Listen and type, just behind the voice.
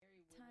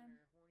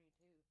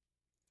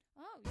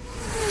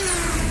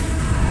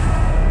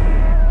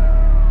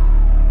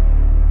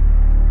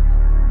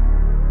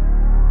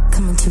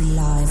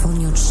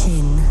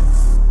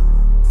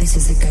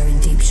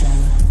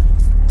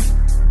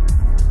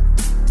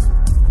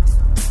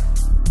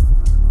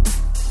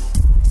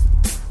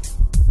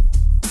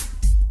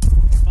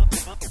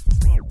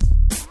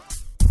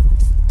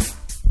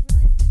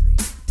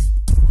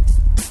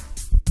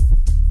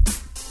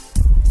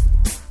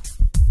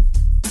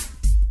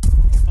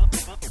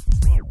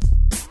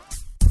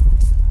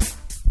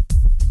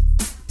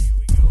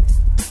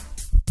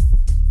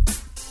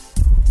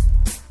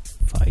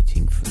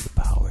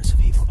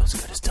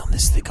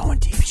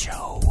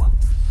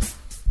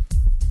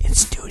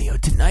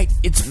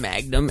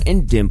Magnum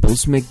and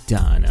Dimples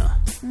McDonough.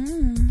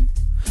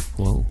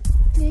 Whoa.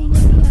 Yeah.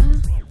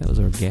 That was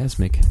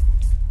orgasmic.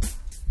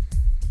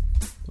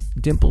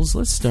 Dimples,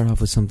 let's start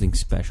off with something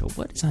special.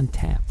 What is on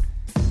tap?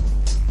 I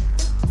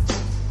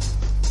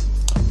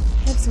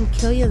have some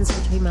Killians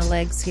between my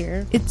legs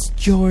here. It's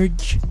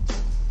George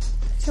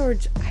Irish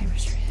Red.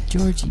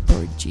 Georgie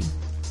Porgy.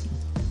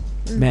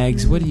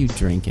 Mags, what are you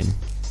drinking?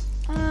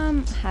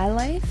 High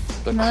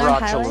Life. The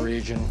Another crotchal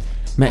region.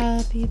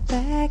 I'll be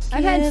back.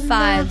 I've had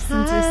 5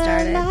 since we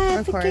started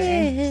recording.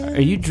 Again.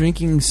 Are you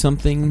drinking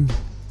something?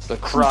 The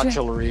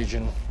crotchal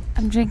region.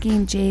 I'm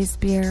drinking Jay's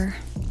beer.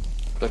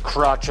 The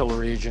crotchal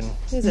region.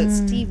 Is it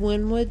Steve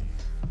Winwood?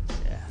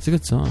 It's a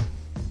good song.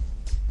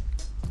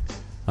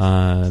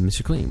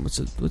 Mr. Clean, what's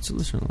the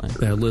listener line?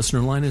 That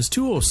listener line is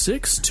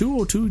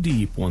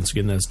 206-202-DEEP. Once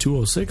again, that's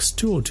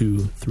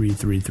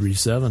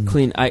 206-202-3337.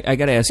 Clean, I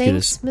gotta ask you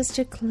Thanks, this.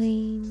 Mr.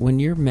 Clean. When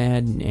you're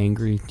mad and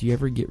angry, do you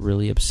ever get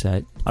really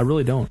upset? I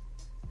really don't.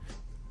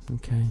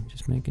 Okay,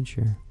 just making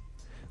sure.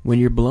 When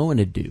you're blowing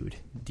a dude,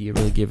 do you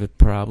really give a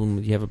problem?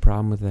 Do you have a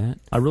problem with that?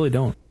 I really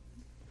don't.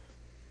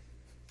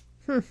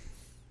 Okay,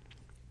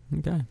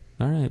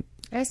 all right.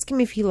 Ask him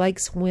if he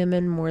likes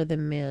women more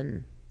than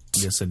men.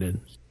 Yes, I did.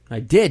 I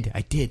did.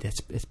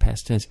 It's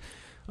past tense.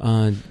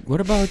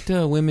 What about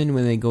women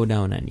when they go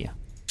down on you?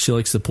 She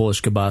likes the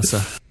Polish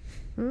kielbasa.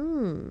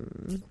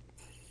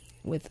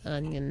 With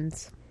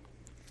onions.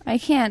 I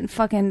can't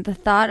fucking... The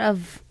thought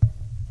of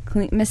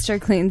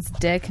Mr. Clean's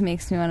dick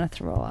makes me want to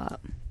throw up.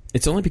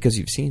 It's only because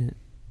you've seen it.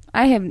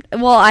 I have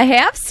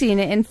seen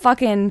it in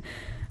fucking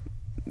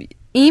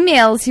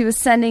emails he was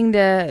sending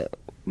to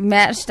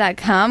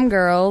Match.com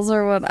girls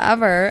or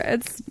whatever.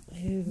 It's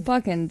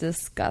fucking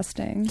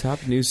disgusting.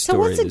 Top news So story.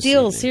 what's the this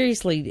deal? evening.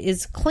 Seriously,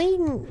 is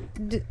Clean...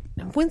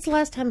 When's the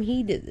last time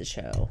he did the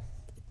show?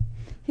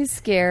 He's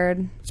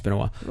scared. It's been a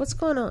while. What's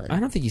going on? I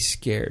don't think he's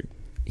scared.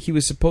 He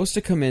was supposed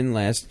to come in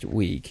last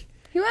week.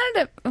 He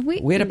wanted to...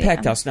 We had a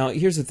packed house. Now,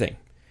 here's the thing.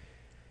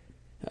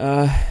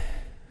 I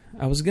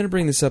was going to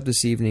bring this up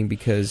this evening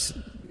because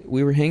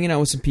we were hanging out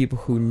with some people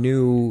who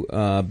knew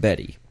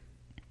Betty,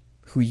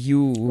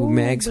 who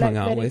Mags hung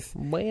out Betty. with.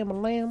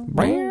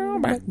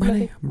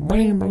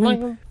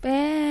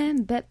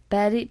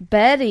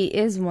 Betty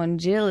is one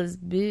jealous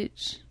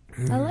bitch.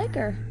 I like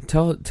her.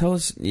 Tell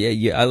us.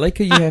 Yeah. I like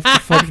how you have to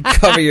fucking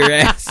cover your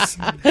ass.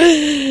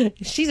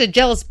 She's a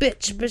jealous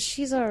bitch, but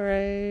she's all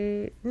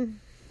right.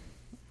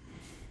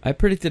 I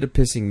predicted a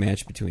pissing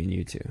match between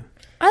you two.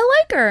 I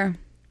like her.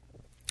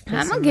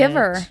 I'm a Pissing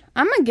giver. match.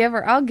 I'm a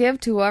giver. I'll give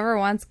to whoever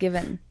wants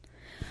given.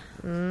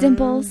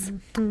 Dimples.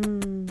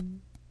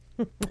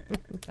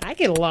 I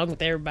get along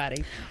with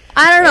everybody.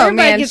 I don't know,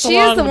 Everybody man. gets She's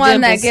along the with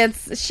one that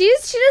Dimples. gets... She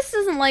just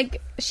doesn't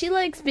like... She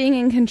likes being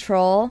in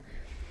control.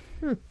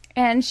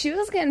 And she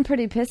was getting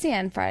pretty pissy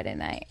on Friday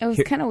night. It was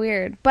kind of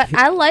weird. But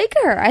I like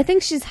her. I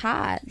think she's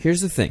hot.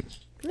 Here's the thing.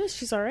 No,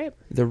 she's all right.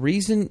 The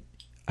reason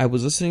I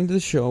was listening to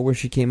the show where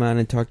she came on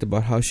and talked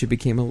about how she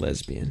became a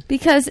lesbian.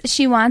 Because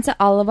she wants it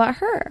all about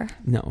her.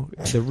 No.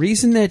 The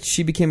reason that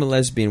she became a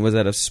lesbian was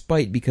out of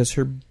spite because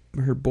her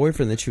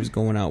boyfriend that she was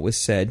going out with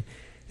said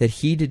that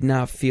he did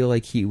not feel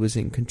like he was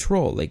in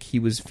control. Like he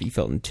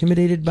felt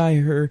intimidated by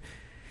her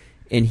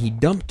and he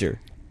dumped her.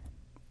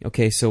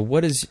 Okay, so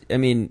what is... I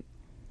mean...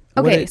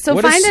 Okay, so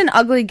find an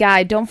ugly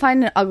guy. Don't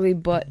find an ugly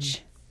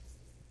butch.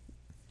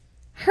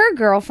 Her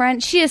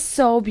girlfriend, she is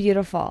so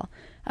beautiful.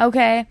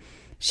 Okay?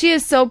 She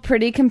is so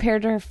pretty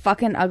compared to her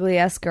fucking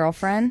ugly-ass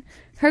girlfriend.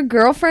 Her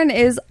girlfriend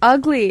is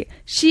ugly.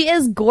 She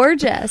is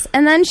gorgeous.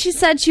 And then she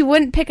said she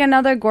wouldn't pick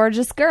another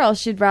gorgeous girl.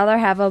 She'd rather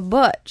have a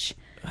butch.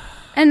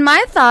 And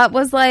my thought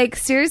was like,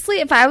 seriously,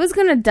 if I was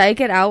going to dyke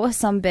it out with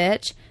some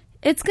bitch...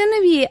 It's going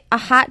to be a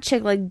hot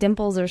chick like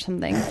Dimples or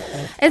something.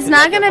 It's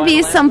not going to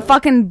be some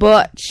fucking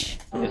butch.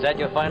 Is that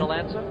your final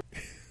answer?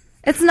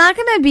 It's not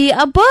going to be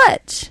a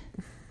butch.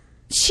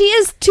 She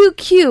is too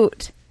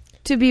cute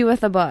to be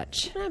with a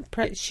butch.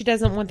 She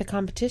doesn't want the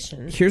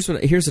competition. Here's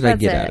what I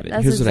get out of it.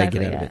 That's Here's what I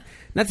exactly get out of it. it.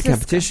 Not the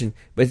competition,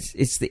 but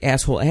it's the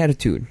asshole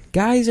attitude.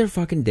 Guys are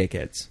fucking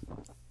dickheads.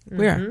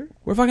 We are.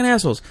 We're fucking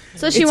assholes.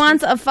 So she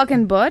wants a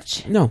fucking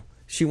butch? No.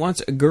 She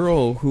wants a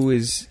girl who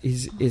is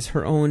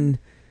her own...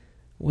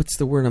 What's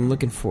the word I'm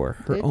looking for?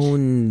 Her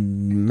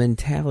own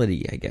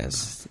mentality, I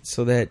guess.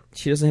 So that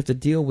she doesn't have to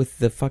deal with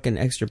the fucking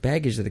extra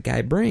baggage that a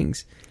guy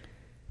brings.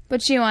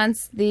 But she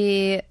wants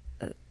the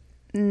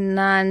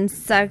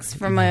non-sex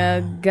from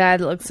a guy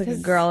that looks like a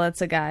girl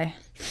that's a guy.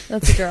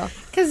 That's a girl.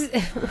 Because,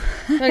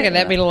 okay,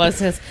 that made a lot of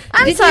sense.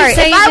 I'm sorry. If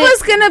I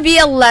was going to be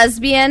a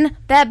lesbian,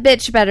 that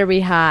bitch better be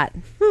hot.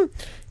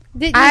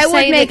 I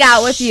would make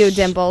out with you,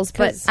 Dimples,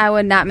 but I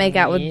would not make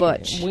out with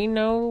Butch. We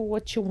know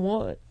what you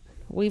want.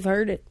 We've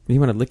heard it. You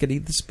want to lickety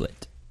the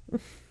split.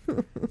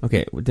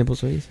 Okay,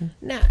 Dimples, what do you say?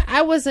 Now,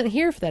 I wasn't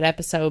here for that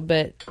episode,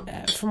 but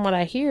from what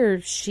I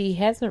hear, she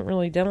hasn't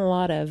really done a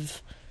lot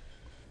of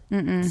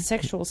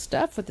sexual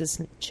stuff with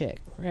this chick,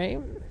 right?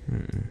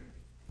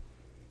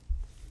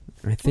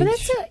 I think,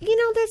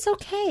 but that's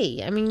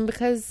okay. I mean,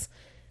 because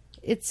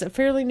it's a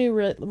fairly new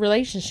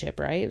relationship,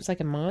 right? It was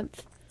like a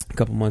month. A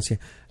couple months, yeah.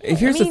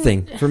 Here's the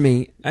thing. For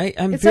me,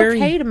 I'm it's very...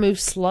 okay to move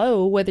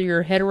slow, whether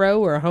you're hetero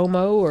or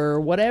homo or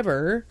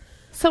whatever.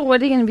 So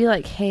what are you going to be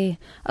like, hey,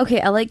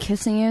 okay, I like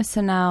kissing you,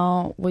 so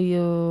now will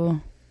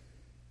you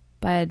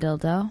buy a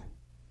dildo?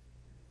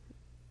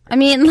 I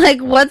mean,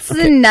 like, what's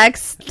the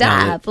next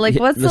step? Like,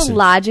 what's the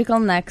logical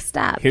next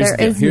step? There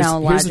is no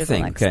logical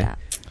next step.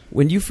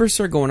 When you first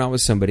start going out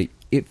with somebody,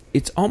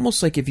 it's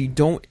almost like if you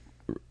don't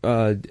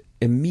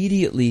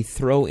immediately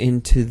throw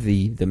into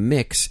the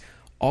mix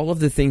all of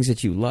the things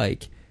that you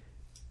like,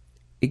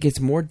 it gets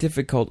more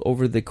difficult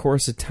over the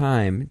course of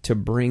time to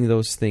bring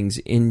those things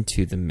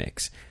into the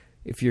mix.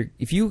 If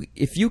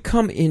you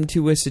come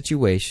into a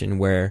situation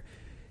where,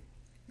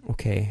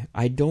 okay,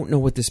 I don't know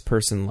what this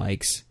person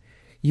likes,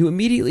 you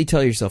immediately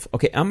tell yourself,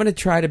 okay, I'm going to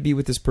try to be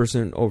with this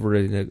person over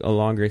a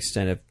longer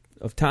extent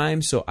of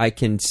time, so I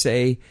can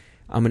say,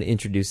 I'm going to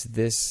introduce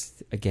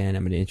this again,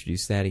 I'm going to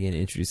introduce that again,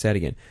 introduce that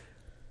again.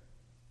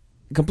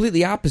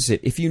 Completely opposite.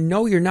 If you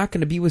know you're not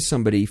going to be with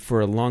somebody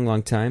for a long,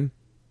 long time,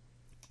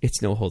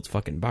 it's no holds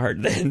fucking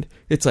barred then.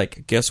 It's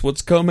like, guess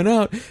what's coming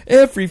out?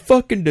 Every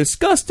fucking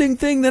disgusting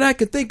thing that I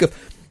could think of.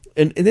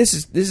 And this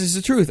is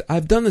the truth.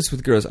 I've done this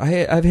with girls.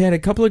 I've had a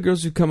couple of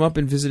girls who come up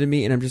and visited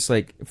me, and I'm just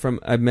like,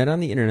 I've met on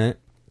the internet.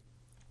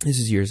 This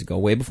is years ago,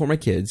 way before my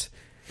kids.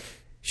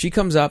 She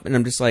comes up, and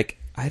I'm just like,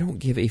 I don't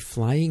give a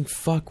flying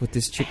fuck what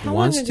this chick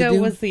wants to do. How long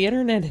ago was the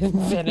internet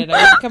invented?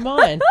 I mean, come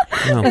on.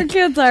 No. Our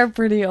kids are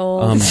pretty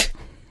old.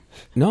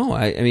 No,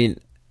 I mean,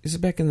 this is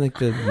back in like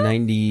the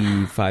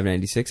 95,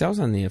 96. I was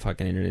on the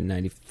fucking internet in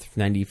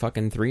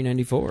 93,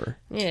 94.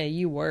 Yeah,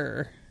 you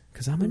were.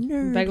 Because I'm a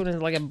nerd. Back when it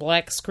was like a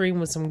black screen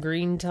with some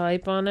green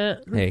type on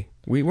it. Hey,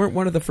 we weren't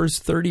one of the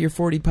first 30 or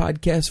 40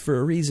 podcasts for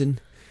a reason.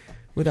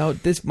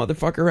 Without this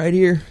motherfucker right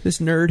here, this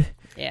nerd.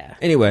 Yeah.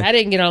 Anyway. I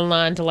didn't get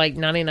online until like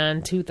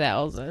 99,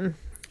 2000.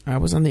 I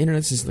was on the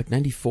internet since like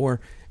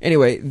 94.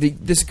 Anyway,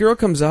 this girl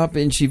comes up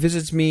and she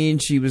visits me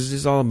and she was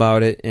just all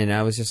about it. And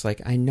I was just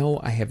like, I know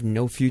I have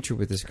no future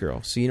with this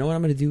girl. So you know what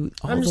I'm going to do?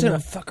 I'm just going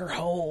to fuck her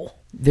whole.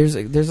 There's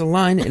a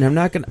line and I'm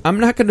not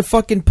going to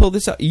fucking pull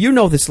this out. You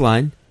know this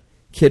line.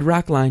 Kid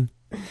Rock line.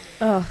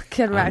 Oh,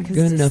 Kid Rock is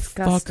gonna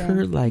disgusting. fuck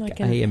her like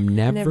I am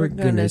never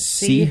gonna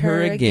see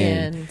her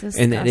again.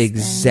 And that's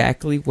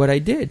exactly what I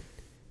did.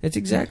 That's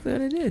exactly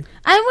what I did.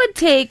 I would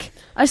take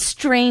a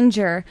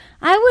stranger.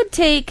 I would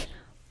take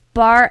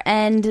Bar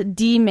End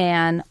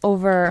D-Man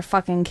over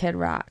fucking Kid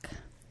Rock.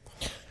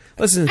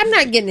 Listen, I'm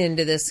not getting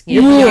into this.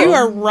 You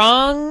are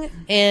wrong.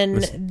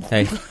 And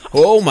hey,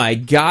 oh my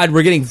God,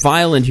 we're getting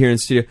violent here in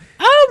studio.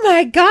 Oh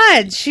my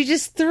God, she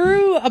just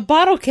threw a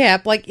bottle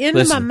cap like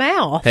into my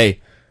mouth.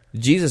 Hey.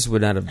 Jesus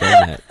would not have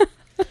done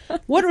that.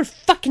 What would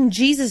fucking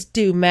Jesus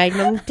do,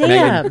 Magnum?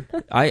 Damn.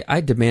 Megan,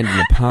 I demand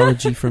an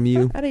apology from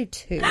you. I do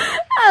too.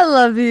 I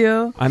love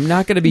you. I'm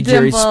not going to be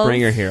Dimples. Jerry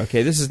Springer here,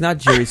 okay? This is not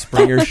Jerry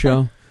Springer's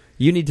show.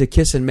 You need to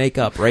kiss and make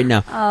up right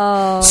now.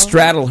 Oh.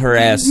 Straddle her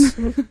ass.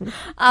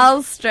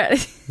 I'll straddle.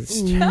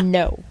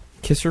 No.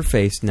 Kiss her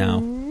face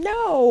now.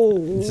 No.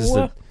 This is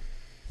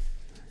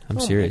I'm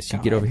serious. You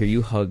get over here.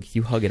 You hug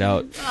it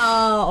out.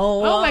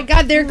 Oh my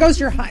God, there goes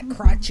your hot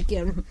crotch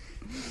again.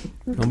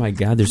 Oh my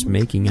God, there's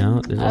making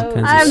out. There's all kinds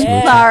of I'm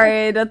sweet.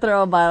 sorry to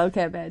throw a bottle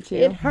cap at you.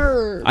 It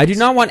hurts. I do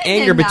not want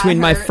anger between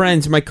my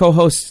friends, my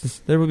co-hosts.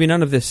 There will be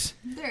none of this.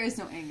 There is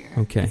no anger.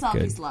 Okay, it's all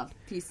good. peace, love.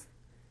 Peace.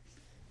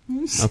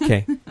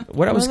 Okay.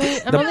 What I was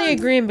I'm only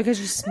agreeing because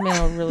you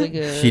smell really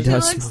good. She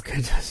does smell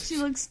good. She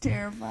looks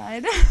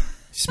terrified.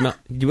 Do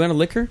you want to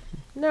lick her?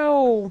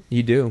 No.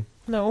 You do.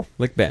 No.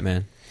 Lick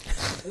Batman.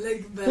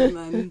 Lick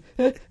Batman.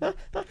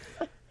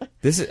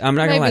 I'm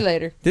not gonna lie. Maybe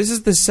later. This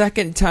is the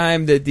second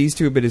time that these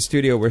two have been in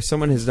studio where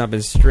someone has not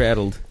been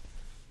straddled.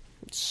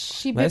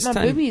 She bit my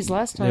boobies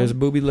last time. There was a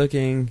booby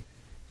licking.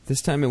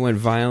 This time it went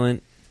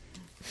violent.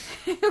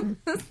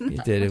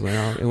 It did. It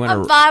went.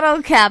 A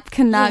bottle cap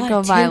cannot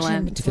go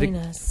violent. Between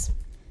us.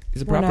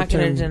 Is the We're proper not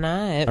going term to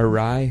deny it.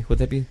 awry? Would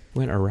that be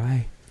went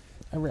awry?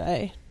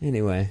 Awry.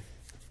 Anyway,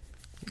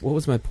 what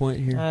was my point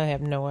here? I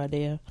have no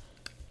idea.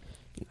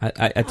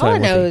 I tell All I you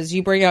know is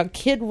you bring out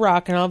Kid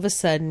Rock and all of a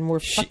sudden we're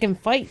fucking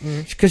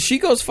fighting. Because she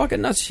goes fucking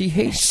nuts. She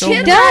hates so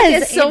Kid much. Rock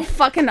is so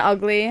fucking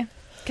ugly.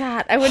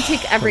 God, I would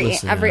take every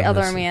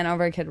other listen. man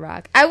over Kid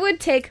Rock. I would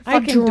take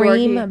I fucking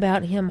dream Dorky.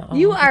 about him all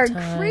You the are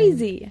time.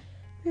 crazy.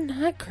 I'm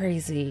not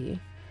crazy.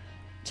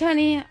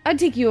 Johnny, I'd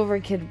take you over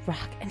Kid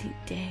Rock any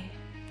day.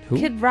 Who?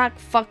 Kid Rock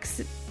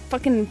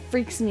fucking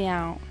freaks me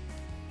out.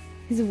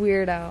 He's a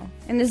weirdo.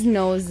 And his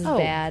nose is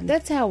bad.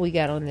 That's how we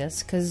got on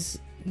this, because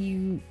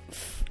you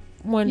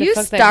wanted You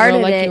to fuck that started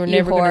girl like it, you were you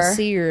never going to whore.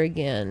 see her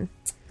again.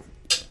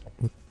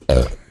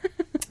 Wow,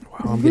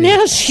 I'm getting,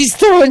 Now she's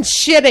throwing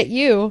shit at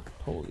you.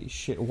 holy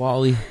shit,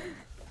 Wally.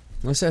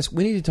 Let's ask.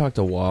 We need to talk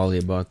to Wally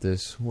about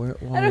this. Wally,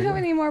 I don't have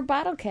any more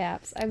bottle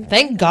caps.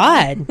 Thank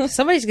God.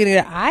 Somebody's going to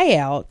get an eye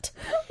out.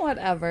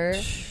 Whatever.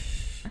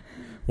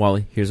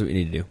 Wally, here's what we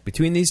need to do.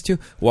 Between these two,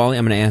 Wally,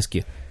 I'm going to ask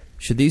you: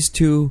 should these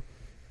two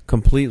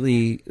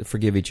completely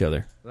forgive each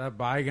other? Let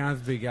bygones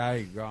be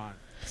gone.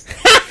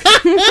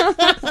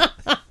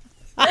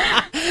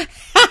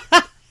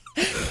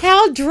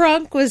 How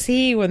drunk was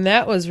he when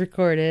that was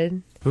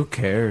recorded? Who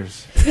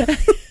cares?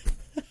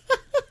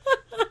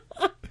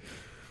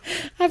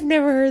 I've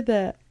never heard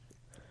that.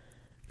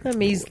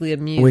 I'm easily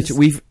amused.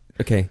 Which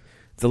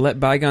the let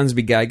bygones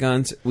be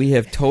bygones. We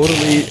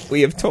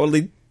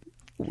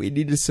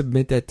need to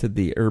submit that to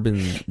the Urban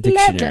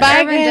Dictionary.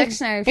 Urban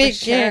Dictionary for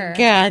sure.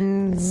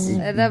 Guns.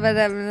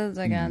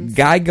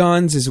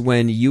 Guns is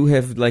when you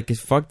have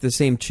fucked the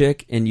same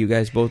chick and you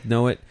guys both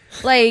know it.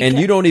 And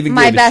you don't even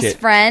my give a best shit.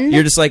 friend.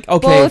 You're just like,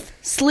 okay. Both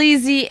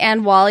Sleazy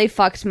and Wally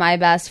fucked my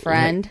best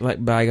friend.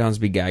 Let bygones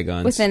be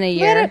bygones. Within a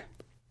year.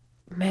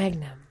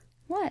 Magnum.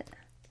 What?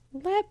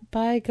 Let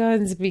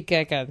bygones be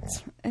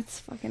bygones. It's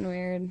fucking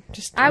weird.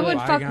 I would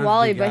fuck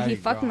Wally, but he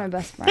fucked my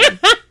best friend.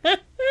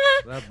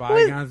 Let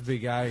bygones be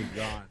gone.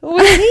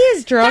 Was he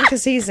as drunk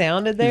as he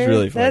sounded there? He's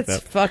really fucked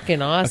That's up.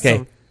 fucking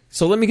awesome. Okay,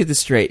 so let me get this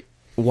straight.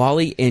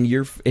 Wally and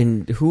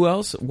who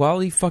else?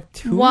 Wally fucked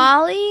who?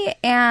 Wally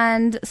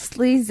and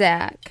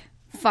Sleazak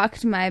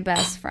fucked my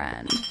best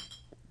friend.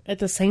 At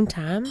the same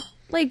time?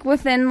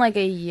 Within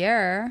a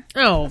year.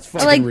 Oh,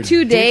 Or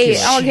 2 days.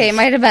 Oh, okay, it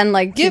might have been 2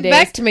 days. Get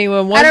back to me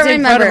when one's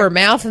in front of her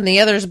mouth and the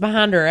other's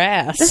behind her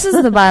ass. This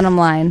is the bottom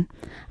line.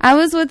 I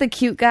was with a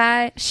cute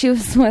guy. She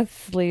was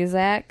with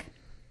Sleazak.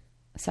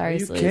 Sorry, Are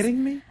you Sleaze.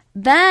 kidding me?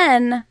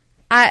 Then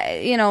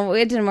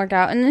it didn't work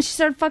out, and then she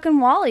started fucking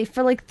Wally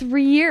for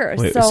 3 years.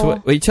 Wait, so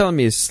what are you telling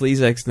me is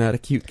Sleazak's not a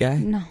cute guy?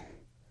 No.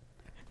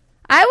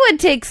 I would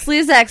take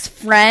Sleazak's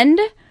friend,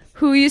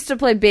 who used to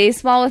play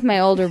baseball with my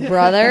older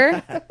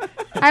brother.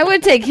 I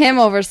would take him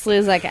over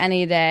Sleazak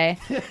any day.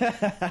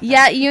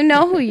 Yeah, you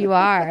know who you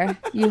are.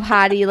 You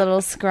hottie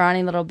little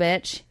scrawny little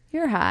bitch.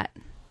 You're hot.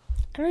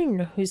 I don't even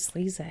know who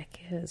Sleazak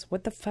is.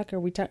 What the fuck are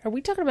we talking? Are we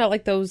talking about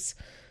those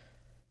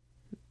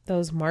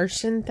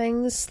Martian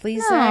things?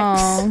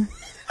 Sleazaks?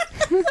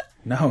 No.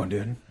 No,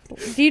 dude.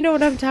 Do you know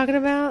what I'm talking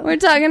about? We're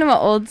talking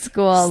about old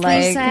school.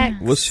 Sleazaks,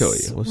 We'll show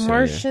you.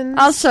 Martians.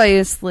 I'll show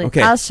you, Sleazak.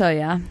 Okay. I'll show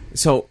you.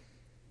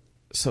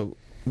 So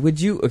would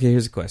you? Okay,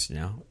 here's a question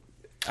now.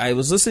 I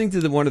was listening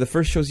to one of the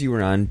first shows you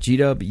were on,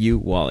 GW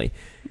Wally.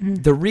 Mm-hmm.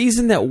 The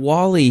reason that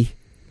Wally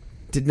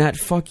did not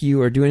fuck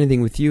you or do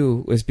anything with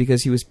you was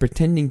because he was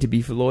pretending to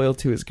be loyal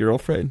to his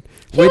girlfriend.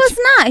 He was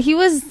not. He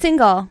was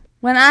single.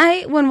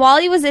 When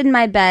Wally was in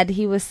my bed,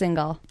 he was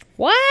single.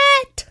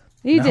 What?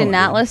 You did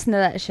not listen to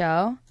that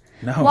show.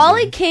 No.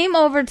 Wally came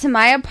over to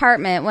my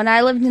apartment when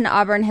I lived in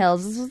Auburn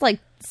Hills. This was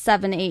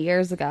 7-8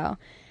 years ago.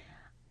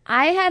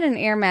 I had an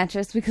air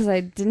mattress because I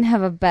didn't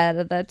have a bed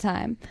at that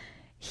time.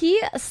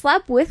 He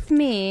slept with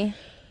me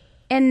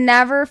and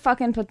never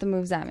fucking put the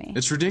moves on me.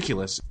 It's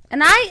ridiculous.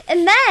 And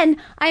then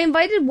I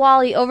invited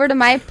Wally over to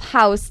my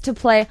house to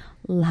play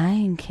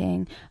Lion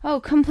King. Oh,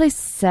 come play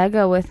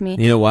Sega with me.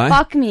 You know why?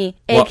 Fuck me,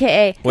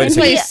 a.k.a. Wait a And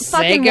second. he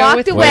fucking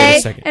walked away Wait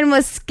a second. and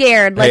was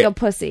scared like a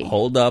pussy.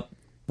 Hold up,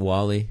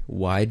 Wally.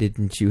 Why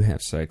didn't you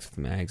have sex with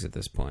Mags at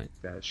this point?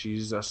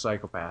 She's a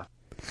psychopath.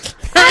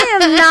 I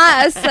am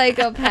not a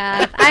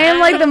psychopath. I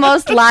am the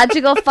most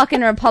logical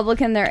fucking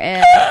Republican there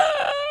is.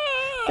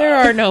 There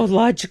are no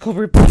logical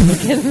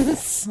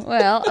Republicans.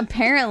 Well,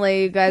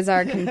 apparently you guys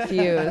are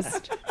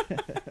confused.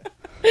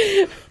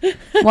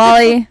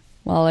 Wally.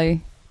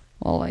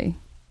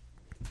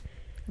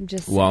 I'm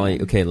just Wally,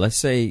 saying. okay, let's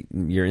say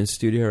you're in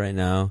studio right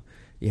now.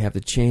 You have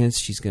the chance.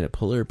 She's going to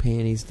pull her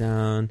panties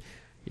down.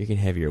 You can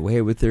have your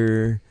way with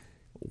her.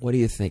 What do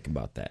you think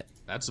about that?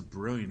 That's a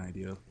brilliant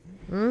idea.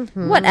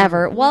 Mm-hmm.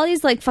 Whatever.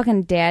 Wally's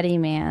fucking daddy,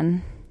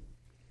 man.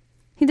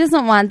 He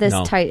doesn't want this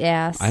tight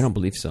ass. I don't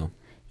believe so.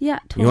 Yeah,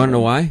 totally. You want to know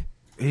why?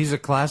 He's a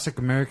classic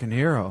American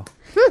hero.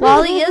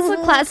 Wally is a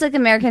classic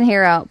American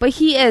hero, but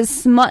he is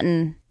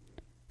smutton.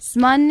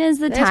 Smutton is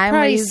the time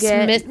where you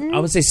get... smitten. I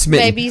would say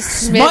smitten. Maybe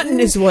smitten. Smutton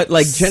is what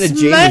Jenna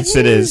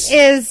Jameson is.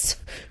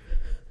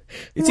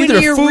 It's either when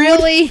a you're food-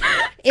 really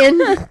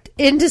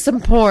into some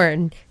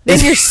porn. Then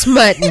you're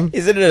smutting.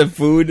 Isn't it a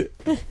food?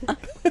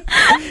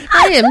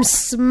 I am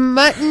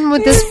smutting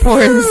with this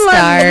porn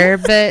star,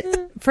 but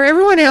for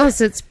everyone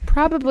else, it's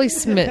probably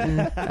smitten.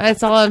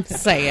 That's all I'm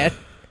saying.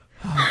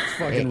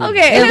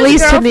 Okay, At his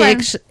least in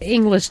girlfriend- the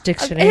English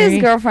dictionary.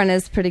 His girlfriend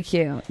is pretty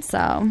cute,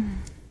 so...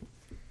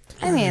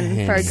 I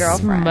mean, for a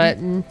girlfriend.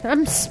 Smutting.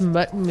 I'm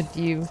smutting with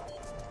you,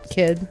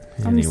 kid.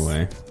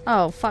 Anyway.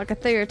 Oh, fuck. I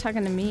thought you were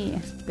talking to me,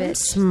 I'm bitch.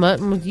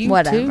 smutting with you,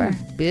 Whatever. too,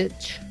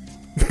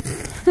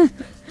 bitch.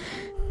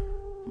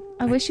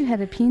 I wish you had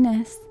a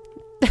penis.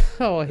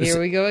 Oh, here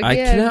we go again. I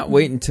cannot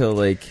wait until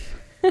I'm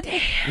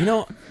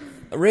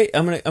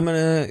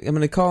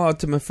gonna call out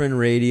to my friend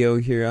Radio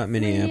here out in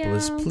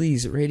Minneapolis. Radio.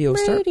 Please, Radio,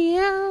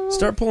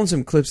 start pulling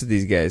some clips of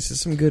these guys.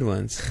 There's some good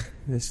ones.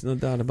 There's no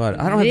doubt about it.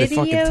 I don't have the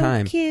fucking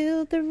time.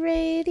 Killed the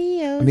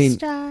radio I mean,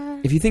 star.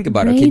 if you think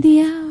about it,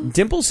 Radio. okay,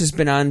 Dimples has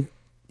been on.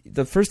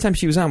 The first time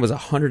she was on was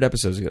 100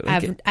 episodes ago.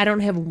 I don't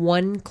have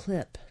one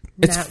clip.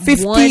 It's Not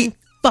 50 one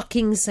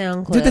fucking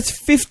sound clip. Dude, that's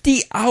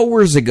 50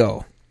 hours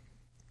ago.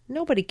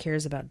 Nobody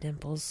cares about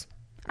Dimples.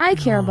 I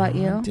care about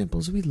you.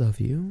 Dimples, we love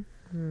you.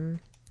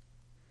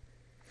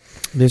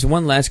 There's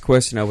one last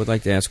question I would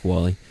like to ask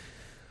Wally.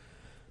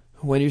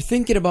 When you're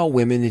thinking about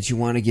women that you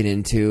want to get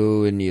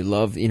into and you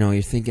love,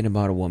 you're thinking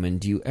about a woman,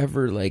 do you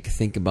ever,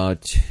 think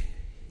about,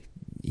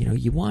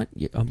 you want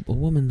a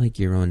woman like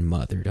your own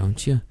mother,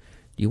 don't you?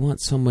 Do you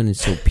want someone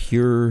who's so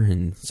pure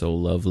and so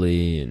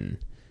lovely and...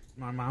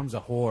 My mom's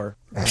a whore.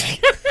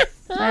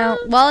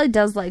 Well, he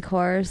does like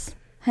whores.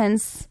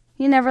 Hence,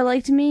 he never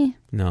liked me.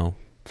 No.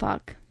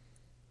 Fuck.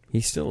 He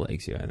still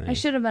likes you, I think. I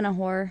should have been a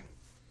whore.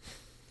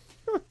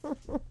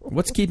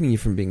 What's keeping you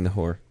from being the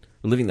whore?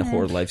 Living the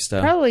whore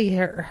lifestyle? Probably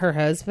her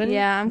husband.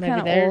 Yeah, I'm Maybe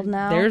kind of old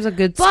now. There's a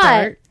good but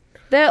start.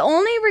 The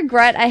only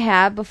regret I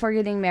have before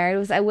getting married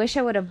was I wish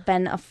I would have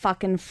been a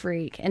fucking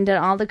freak and did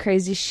all the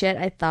crazy shit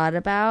I thought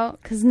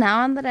about. Because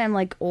now that I'm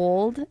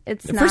old,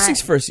 it's not. First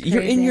things first,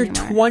 you're in your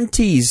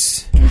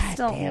 20s. I'm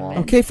still damn old. it.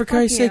 Okay, for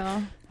Christ's sake.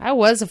 I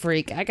was a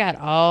freak. I got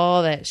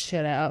all that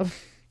shit out.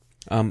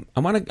 I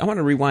want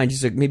to rewind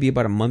just maybe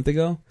about a month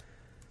ago.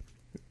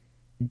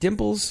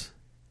 Dimples,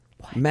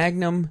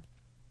 Magnum,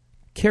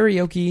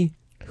 karaoke,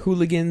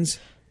 hooligans,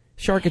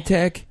 shark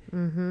attack.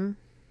 Mm-hmm.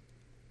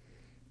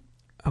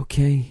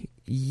 Okay,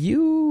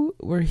 you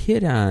were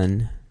hit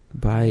on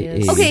by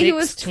a... Okay, he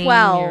was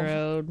 12.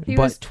 16-year-old. He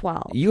was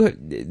 12.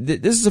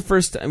 This is the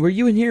first time... Were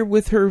you in here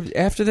with her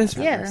after this?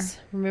 Yes.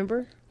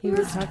 Remember? He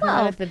was talking 12.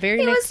 about it the very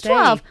he next was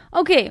 12. day.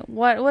 Okay,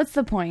 what's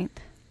the point?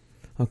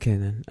 Okay,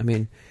 then. I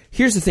mean,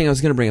 here's the thing I was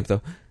going to bring up,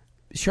 though.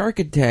 Shark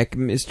Attack,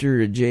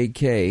 Mr.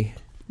 J.K.,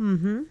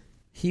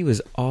 he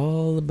was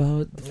all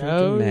about the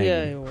fucking Magnum.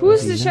 Yeah.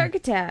 Who's the Shark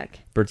Attack?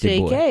 Birthday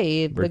boy.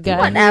 J.K., the Birthday guy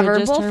boy. Whatever, who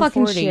just bull turned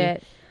fucking 40.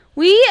 shit.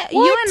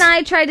 You and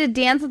I tried to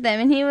dance with him,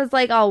 and he was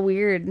like all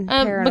weird. And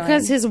paranoid.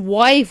 Because his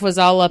wife was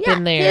all up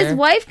in there. His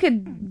wife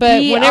could But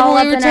be whenever all we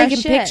up were in our taking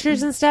shit.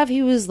 pictures and stuff,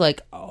 he was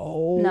like,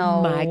 "Oh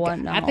No, my god!"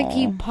 no. I think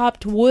he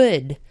popped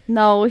wood.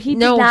 No, he did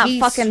No, not he's-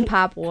 fucking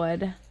pop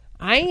wood.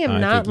 I am I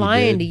not think he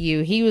lying did. to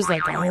you. He was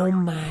like, "Oh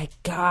my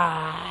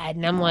god!"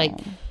 And I'm like,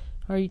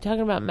 "Are you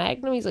talking about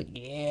Magnum?" He's like,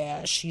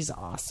 "Yeah, she's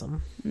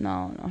awesome."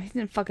 No, he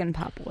didn't fucking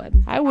pop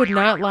wood. I would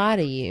not lie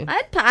to you.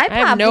 I have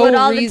pop no wood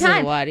all the reason to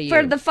time lie to you.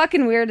 for the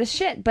fucking weirdest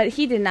shit, but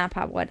he did not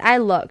pop wood. I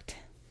looked.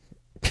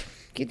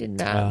 You did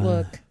not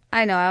look.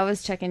 I know. I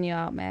was checking you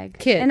out, Meg.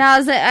 Kid. And I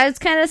was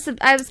kind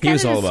of. He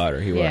was all about her.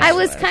 He was. Yeah. I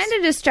was kind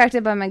of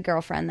distracted by my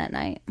girlfriend that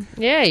night.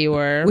 Yeah, you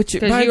were. Which,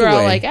 because by you the were all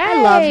way- like, "Hey,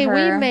 I love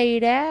her. we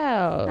made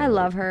out." I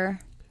love her.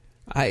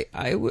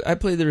 I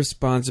played the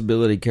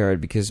responsibility card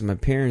because my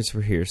parents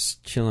were here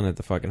chilling at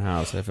the fucking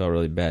house. I felt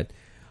really bad.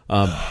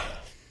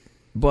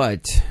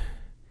 But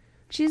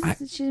She's my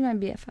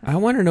BFF. I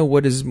want to know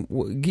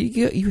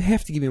you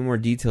have to give me more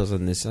details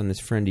on this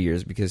friend of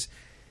yours because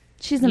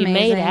She's You amazing.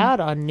 made out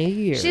on New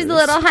Year's. She's a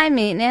little high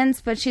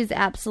maintenance, but she's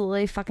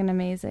absolutely fucking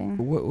amazing.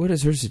 what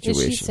is her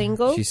situation? Is she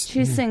single?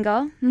 She's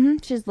single.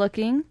 She's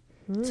looking.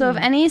 So if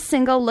any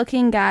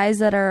single-looking guys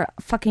that are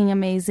fucking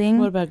amazing,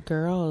 What about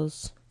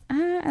girls?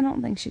 I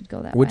don't think she'd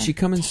go that way. Would she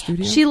come in the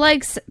studio? She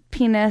likes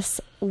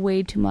penis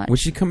way too much. Would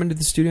she come into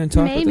the studio and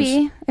talk with us?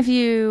 Maybe if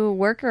you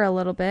work her a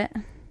little bit.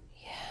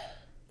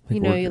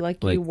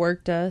 You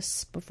worked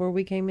us before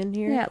we came in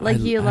here. Yeah, like I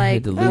you had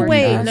like. to lube Oh you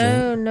wait, guys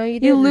up. no, you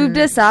didn't. You lubed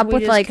us up We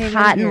with just like came in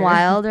Hot and here.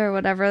 Wild or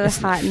whatever the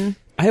hot and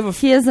I have a.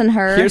 his and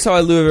her. Here's how I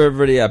lube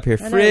everybody up here.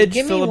 know. Fridge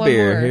Give me full of one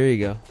beer. more. Here you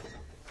go.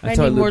 I That's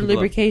how need lube more people up.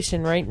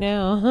 lubrication right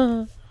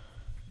now.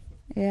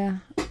 Yeah,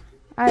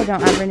 I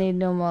don't ever need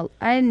no more.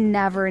 I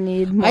never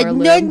need more I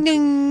lube.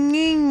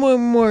 need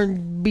more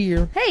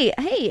beer.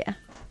 Hey,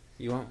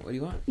 You want? What do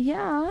you want?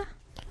 yeah.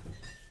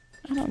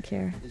 I don't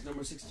care. There's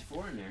number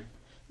 64 in there.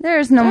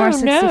 There's no more Oh,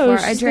 64. no,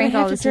 I she's drank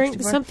gonna all have the to drink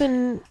 64.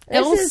 something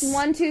else. This is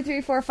 1, 2, 3,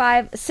 4,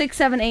 5, 6,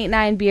 7, 8,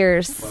 9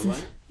 beers.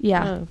 What?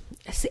 Yeah, Oh.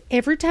 See,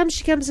 every time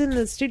she comes into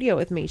the studio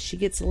with me, she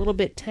gets a little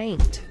bit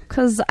tanked.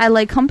 because I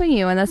like humping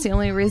you, and that's the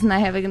only reason I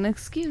have an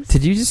excuse.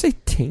 Did you just say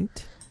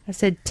taint? I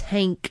said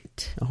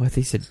tanked. Oh, I think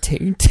you said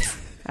taint.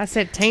 I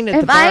said taint at the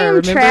If bar. I am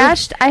remember?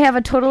 trashed, I have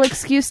a total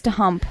excuse to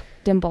hump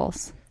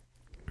Dimples.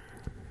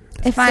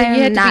 If So I you had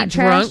am to not be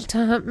drunk trashed,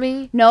 to hump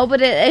me. no,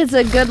 but it's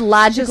a good Just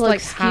logical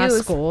like high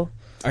excuse. school.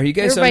 Are you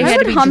guys? Everybody I had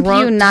would to be hump drunk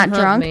you, to not hump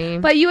drunk, me.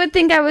 but you would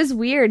think I was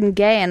weird and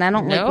gay, and I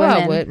don't No,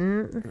 like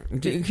women. I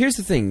wouldn't. Here's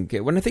the thing.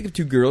 When I think of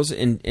two girls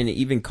and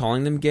even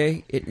calling them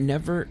gay, it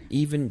never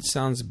even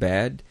sounds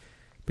bad.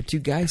 But two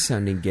guys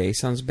sounding gay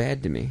sounds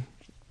bad to me.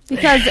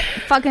 Because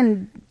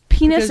fucking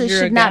Because penises you're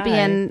a should not be guy.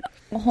 in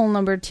whole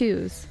number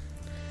twos.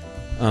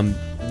 Do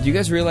you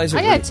guys realize?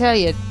 I gotta tell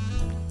you,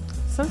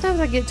 sometimes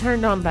I get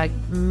turned on by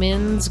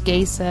men's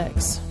gay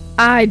sex.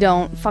 I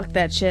don't. Fuck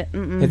that shit.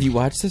 Mm-mm. Have you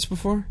watched this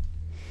before?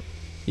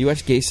 You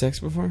watched gay sex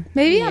before?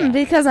 Maybe Yeah.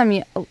 because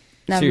I'm. Oh,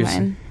 never Seriously.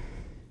 mind.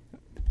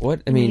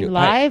 What? I mean,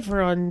 live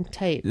or on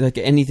tape? like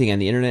anything on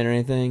the internet or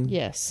anything?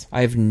 Yes.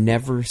 I've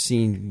never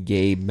seen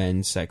gay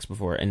men's sex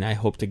before, and I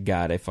hope to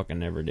God I fucking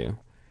never do.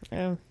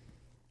 Oh,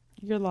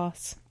 your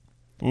loss.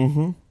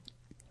 Mm-hmm.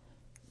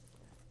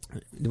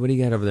 What do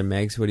you got over there,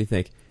 Megs? What do you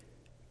think?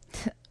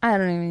 I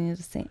don't even need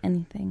to say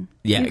anything.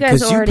 Yeah, you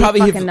guys 'cause you already probably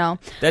fucking have- know.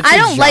 that's I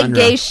your don't like genre.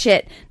 gay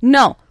shit.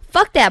 No,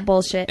 fuck that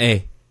bullshit.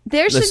 Hey,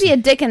 There should be a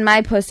dick in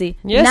my pussy,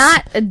 Yes.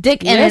 not a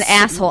dick in an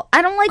asshole.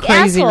 I don't like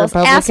Crazy assholes.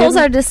 Republican. Assholes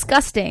are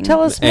disgusting.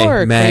 Tell us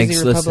more, Mags,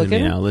 crazy listen to me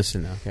Republican. now.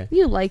 Listen now, okay?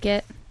 You like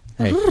it.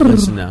 Hey,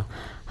 listen now.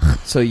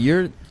 So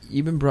you've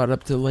been brought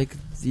up to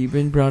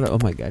oh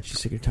my God, she's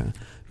sick of her tongue.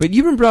 But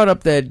you've been brought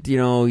up that, you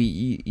know,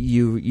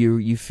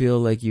 you feel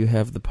like you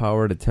have the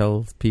power to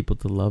tell people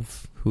to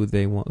love who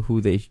they want,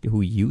 who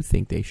you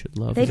think they should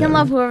love. They can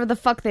love whoever the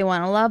fuck they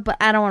want to love, but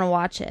I don't want to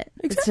watch it.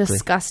 Exactly. It's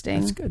disgusting.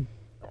 That's good.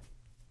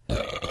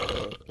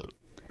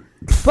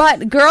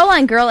 But girl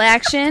on girl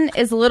action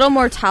is a little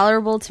more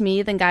tolerable to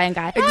me than guy on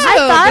guy. I but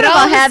thought all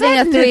about of a having a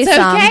sudden threesome. It's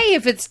okay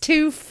if it's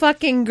 2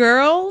 fucking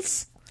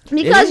girls.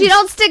 Because you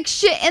don't stick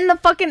shit in the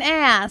fucking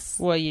ass.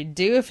 Well, you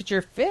do if it's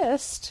your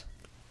fist.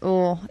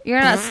 Oh, you're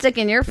not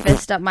sticking your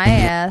fist up my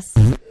ass.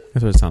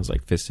 That's what it sounds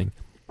like, fisting.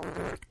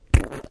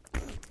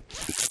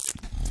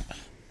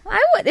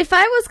 I would, if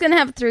I was gonna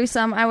have a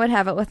threesome, I would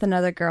have it with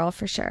another girl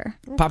for sure.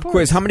 Pop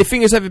quiz. How many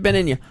fingers have you been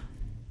in you?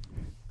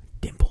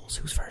 Dimples.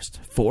 Who's first?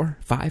 4?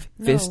 5?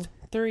 Fist?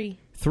 3.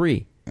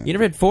 3. You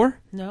never had 4?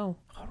 No.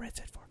 Oh, Red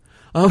said 4.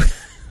 Oh.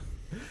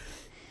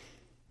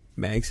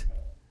 Mags.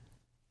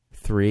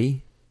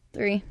 3.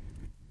 3.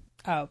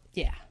 Oh,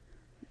 yeah.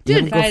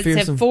 Dude, If I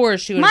had said 4,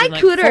 she would my have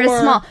been cooter like, is 4.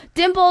 small.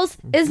 Dimples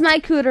is my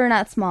cooter,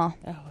 not small.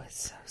 Oh,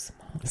 it's so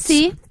small.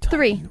 See?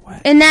 3.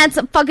 And that's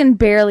fucking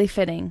barely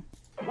fitting.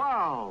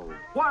 Wow,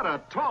 what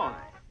a toy.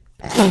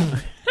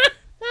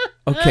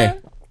 Okay.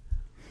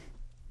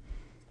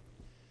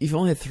 You've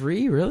only had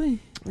 3, really?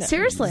 No.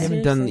 Seriously. You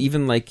haven't done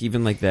even like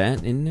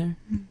that in there?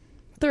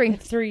 3.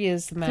 3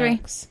 is the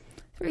max.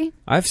 3.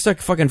 I've stuck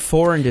fucking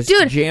 4 and just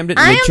Dude, jammed it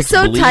and I made am chicks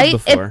so bleed tight,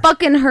 before. it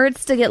fucking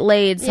hurts to get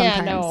laid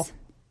sometimes. Yeah, no.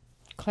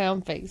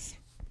 Clown face.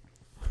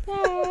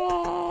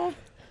 And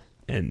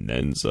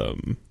then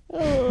some.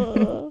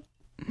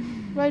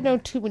 I know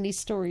too many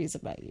stories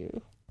about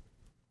you.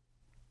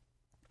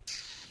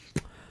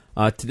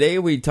 Today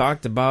we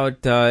talked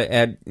about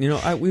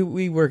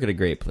we work at a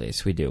great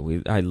place. We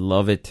do. I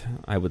love it.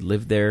 I would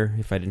live there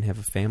if I didn't have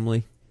a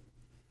family.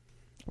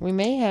 We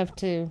may have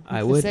to. I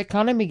if would. This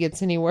economy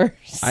gets any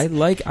worse. I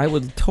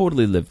would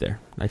totally live there.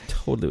 I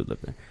totally would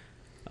live there.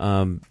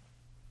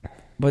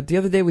 But the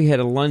other day we had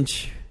a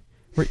lunch.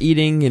 We're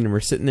eating and we're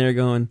sitting there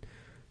going,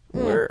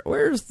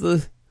 where's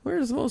the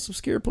most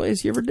obscure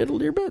place you ever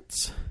diddled your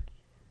butts?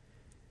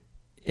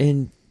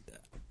 And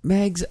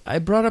Mags, I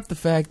brought up the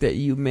fact that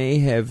you may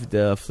have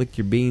flicked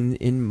your bean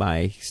in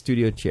my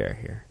studio chair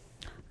here.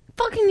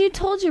 Fucking you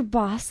told your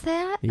boss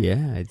that?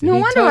 Yeah, I did. No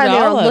wonder told why they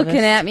all were of looking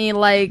us. at me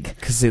like,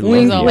 Because they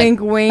wink, love you. wink,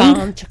 wink.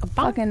 Bong, chicka,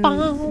 bong, Fucking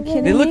bong.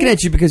 kidding They're looking me?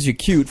 at you because you're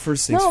cute,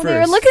 first things No, first. they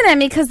were looking at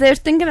me because they're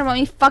thinking about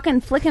me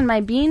fucking flicking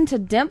my bean to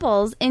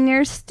Dimples in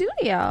your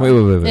studio.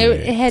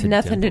 Wait. It had To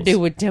nothing to Dimples. do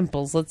with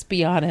Dimples, let's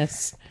be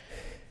honest.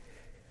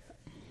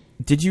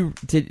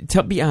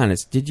 Be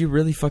honest, did you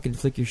really fucking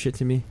flick your shit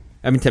to me?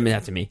 I mean, tell me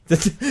not to me.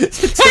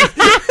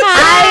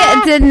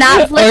 I did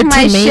not flick Or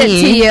my to shit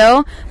me. to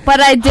you,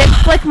 but I did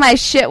flick my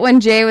shit when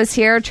Jay was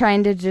here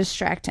trying to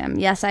distract him.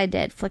 Yes, I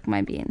did flick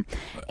my bean.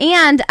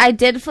 And I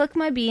did flick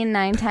my bean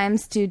 9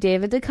 times to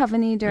David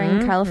Duchovny during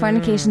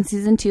Californication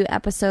Season 2,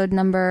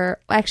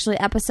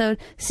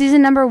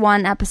 Season number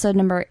 1, episode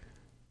number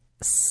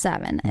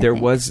 7. There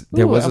was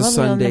a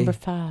Sunday. Number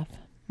 5.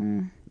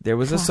 There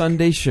was a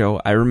Sunday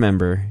show, I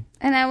remember.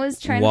 And I was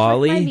trying to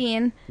flick my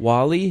bean.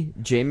 Wally,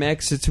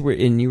 J-Max,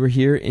 and you were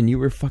here, and you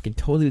were fucking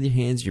totally with your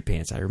hands in your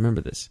pants. I remember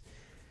this.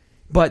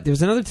 But there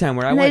was another time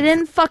where I And went... they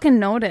didn't fucking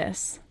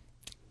notice.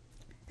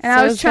 And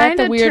So I was is trying that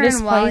to the weirdest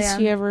turn Wally place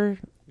on. you ever...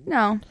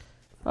 No.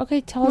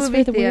 Okay, tell us Movie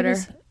where the theater.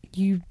 weirdest...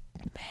 You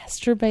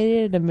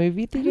masturbated at a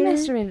movie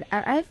theater?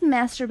 I've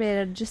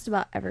masturbated just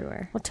about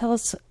everywhere. Well, tell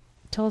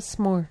us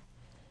more.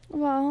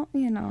 Well, a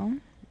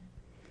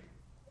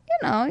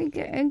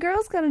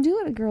girl's got to do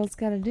what a girl's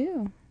got to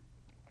do.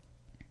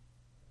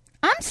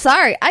 I'm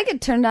sorry. I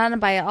get turned on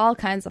by all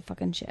kinds of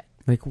fucking shit.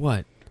 Like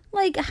what?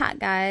 Like hot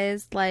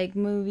guys, like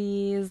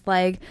movies,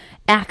 like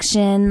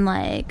action,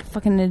 like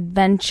fucking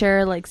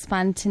adventure, like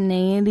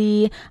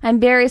spontaneity. I'm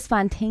very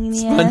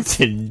spontaneous.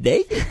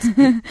 Spontaneity?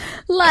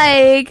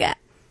 Like, Do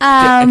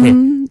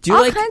you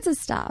all like- kinds of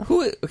stuff.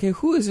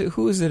 Who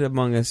is it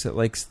among us that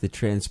likes the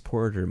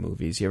Transporter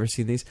movies? You ever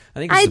seen these?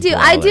 I do.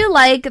 I do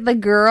like the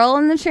girl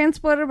in the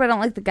transporter, but I don't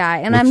like the guy.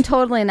 And I'm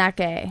totally not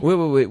gay.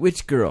 Wait.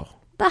 Which girl?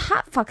 The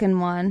hot fucking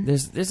one.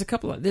 There's a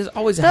couple of... There's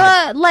always a The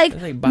hot... like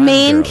there's, Bond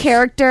main girls.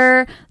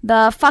 character,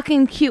 the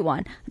fucking cute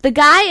one. The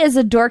guy is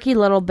a dorky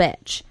little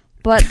bitch,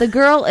 but the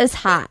girl is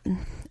hot.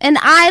 And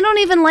I don't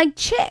even like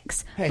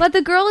chicks, but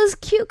the girl is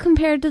cute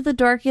compared to the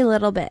dorky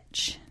little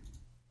bitch.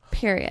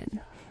 Period.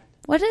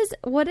 What is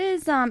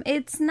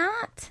it's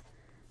not...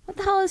 What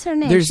the hell is her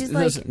name? She's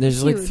like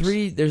there's like huge.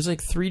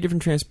 three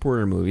different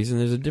Transporter movies,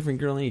 and there's a different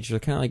girl in each. They're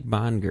kind of like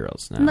Bond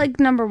girls now. Like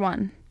number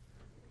 1.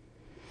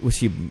 Was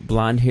she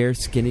blonde hair,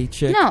 skinny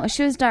chick? No,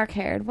 she was dark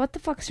haired. What the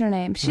fuck's her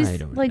name? She's I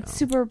don't like know.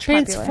 super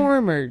popular.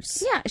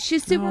 Transformers. Yeah,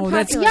 she's super No,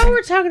 popular. that's- Yeah,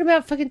 we're talking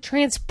about fucking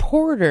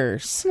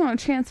transporters. No,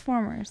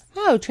 Transformers.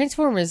 Oh,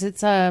 Transformers.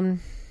 It's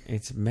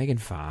It's Megan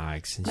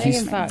Fox, and Megan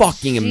she's Fox,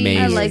 fucking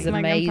amazing. I like She's Megan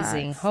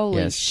amazing. Fox.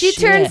 Holy Yes. shit.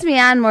 She turns me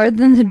on more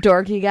than the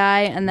dorky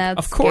guy, and that's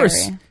Of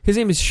course. scary. His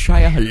name is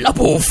Shia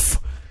LaBeouf.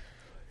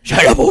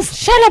 Shia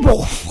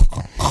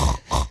LaBeouf.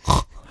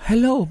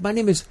 Hello, my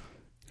name is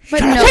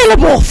But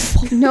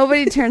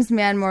nobody turns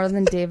me on more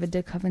than David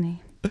Duchovny.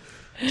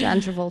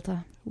 John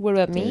Travolta. What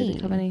about David me?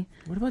 Duchovny.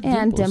 What about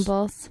And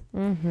Dimples?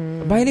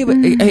 Dimples. By any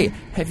way, hey,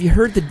 have you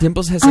heard that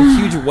Dimples has a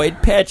huge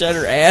white patch on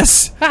her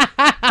ass?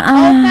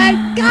 Oh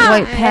my god.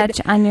 White patch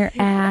on your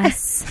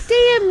ass.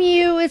 Damn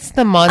you. It's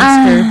the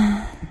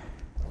monster.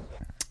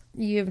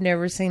 You've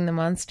never seen the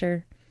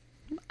monster.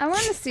 I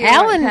want to see a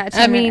Alan, white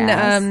patch on your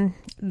ass.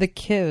 the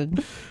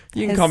kid.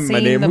 You can has call me my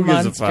seen name. the Who gives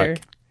a monster.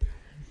 fuck?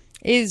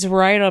 Is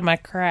right on my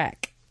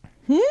crack.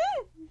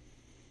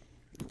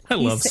 I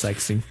love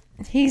sexing.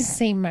 He's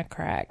seen my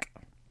crack,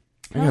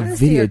 I got a wanna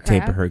see your videotape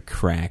crack. of her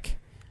crack.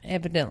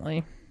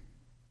 evidently.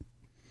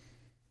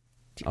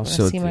 Do you I'll want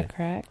show to it see to my you.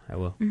 crack? I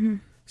will.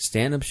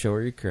 Stand up, show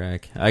her your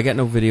crack. I got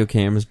no video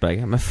cameras, but I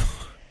got my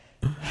phone.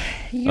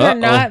 You're Uh-oh.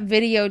 not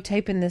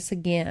videotaping this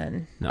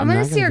again. No, I want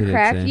not to see your gonna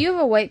crack. videotape. You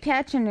have a white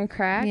patch on your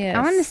crack. Yes.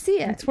 I want to see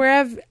it. It's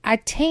where I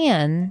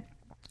tan.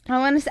 I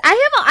want to see.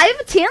 I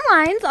have tan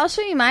lines. I'll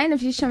show you mine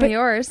if you show me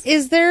yours.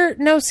 Is there,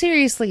 no,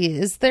 seriously,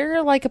 is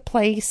there like a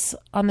place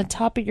on the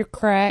top of your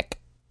crack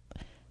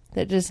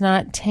that does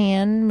not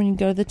tan when you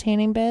go to the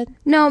tanning bed?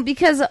 No,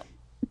 because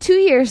 2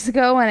 years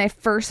ago when I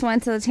first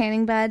went to the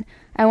tanning bed,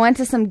 I went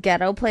to some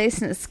ghetto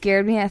place and it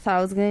scared me. I thought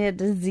I was going to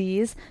get a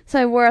disease.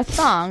 So I wore a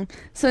thong.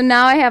 So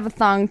now I have a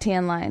thong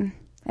tan line.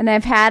 And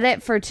I've had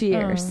it for 2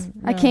 years.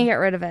 I can't get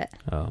rid of it.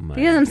 Oh my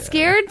Because I'm God.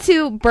 scared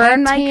to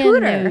burn my tan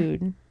cooter.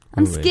 nude.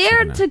 I'm Wait a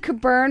scared second to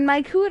burn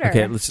my cooter.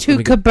 Okay, let's To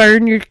let me-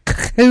 burn your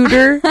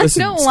cooter. I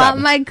listen, don't stop want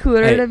it. my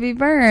cooter Hey. to be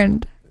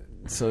burned.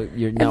 So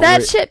you're If not that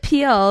worried, shit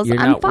peels, you're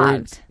I'm not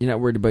worried. fucked. You're not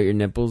worried about your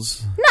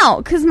nipples. No,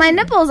 because my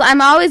nipples,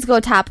 I'm always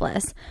go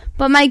topless.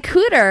 But my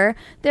cooter,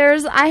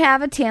 I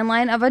have a tan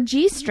line of a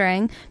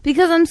G-string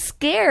because I'm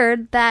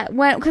scared that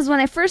when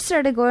I first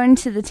started going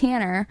to the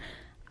tanner,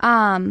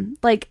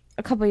 like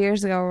a couple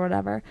years ago or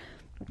whatever,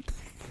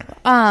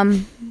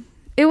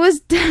 it was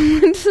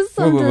done into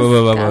some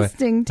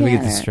disgusting Let me get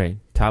tanner. this straight.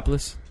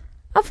 Topless?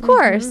 Of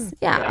course.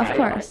 Yeah, of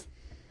course.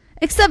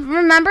 Except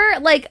remember,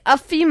 like a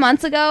few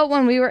months ago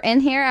when we were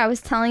in here, I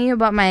was telling you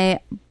about my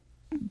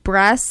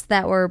breasts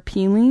that were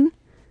peeling.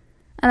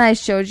 And I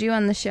showed you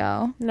on the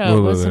show. No,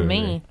 it wasn't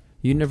me.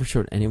 You never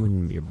showed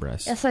anyone your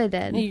breasts. Yes, I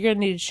did. You're going to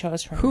need to show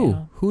us right Who?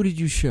 now. Who did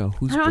you show?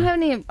 Who's I don't have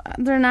any.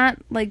 They're not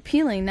like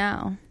peeling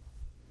now,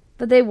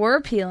 but they were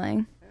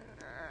peeling.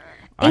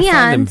 I find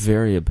them And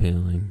very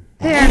appealing.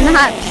 they are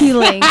not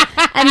peeling.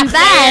 And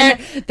then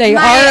They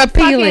my are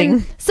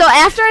appealing. so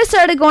after I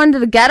started going to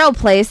the ghetto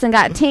place and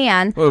got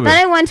tan, Wait a minute.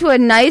 then I went to a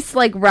nice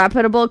like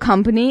reputable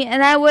company,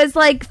 and I was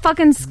like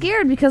fucking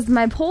scared because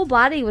my whole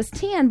body was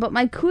tan, but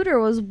my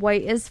cooter was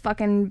white as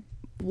fucking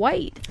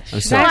white. I'm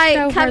So sorry. I show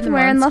I her kept the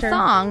wearing monster? the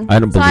thong. I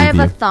don't so I have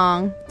believe a you.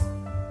 thong.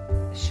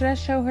 Should I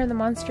show her the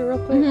monster real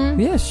quick?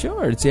 Yeah,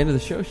 sure. It's the end of the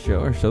show.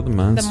 Show her. Show the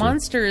monster. The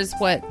monster is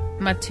what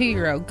my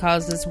 2-year-old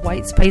calls this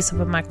white space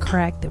over my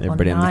crack that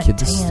Everybody will on the not kid.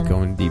 This is tan. the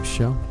Going Deep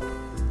show.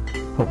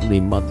 Holy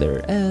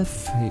mother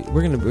f.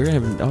 We're gonna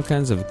have all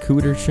kinds of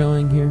cooter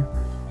showing here.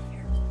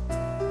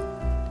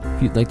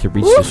 If you'd like to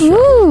reach the show,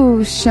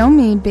 Ooh, show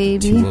me,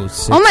 baby.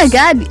 206. Oh my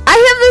god, I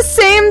have the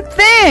same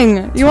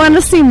thing. You want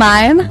to see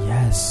mine?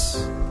 Yes.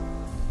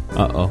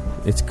 Uh-oh.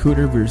 It's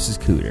cooter versus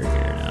cooter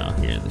here now.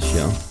 Here in the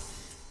show.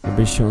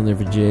 Everybody's showing their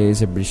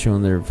vajays. Everybody's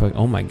showing their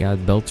oh my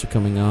god, belts are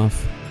coming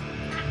off.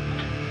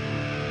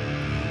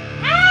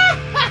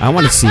 I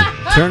want to see.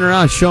 Turn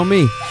around. Show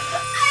me.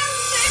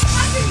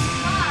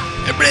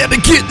 Everybody have a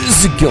kid.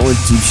 This is a Going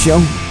Deep show.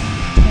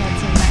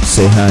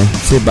 Say hi.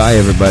 Say bye,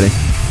 everybody.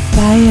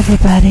 Bye,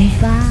 everybody.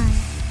 Bye.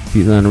 If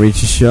you'd want to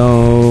reach the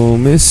show,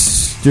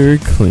 Mr.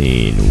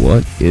 Clean,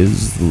 what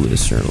is the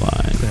listener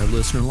line? Our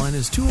listener line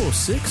is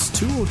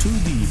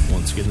 206-202-DEEP.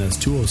 Once again, that's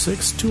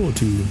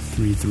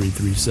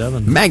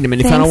 206-202-3337. Magnum,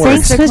 any final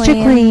words? Thanks,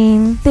 Mr.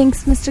 Clean.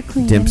 Thanks, Mr.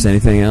 Clean. Dimps,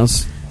 anything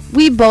else?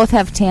 We both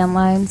have tan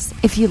lines.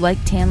 If you like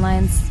tan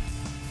lines,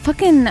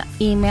 fucking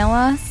email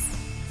us.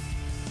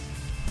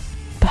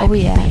 Oh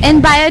yeah,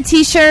 and buy a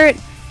t-shirt.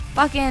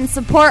 Fucking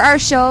support our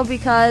show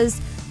because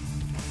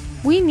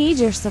we need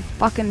your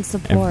fucking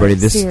support. Everybody,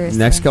 this seriously.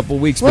 next couple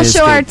weeks, We'll man,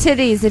 show our it's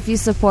titties if you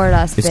support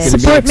us, gonna bitch. be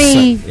Support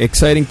me.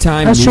 Exciting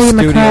time. I'll New show you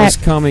my studio's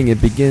crack. coming. It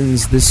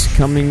begins this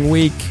coming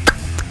week.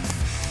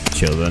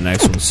 Till the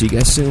next one. See you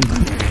guys soon.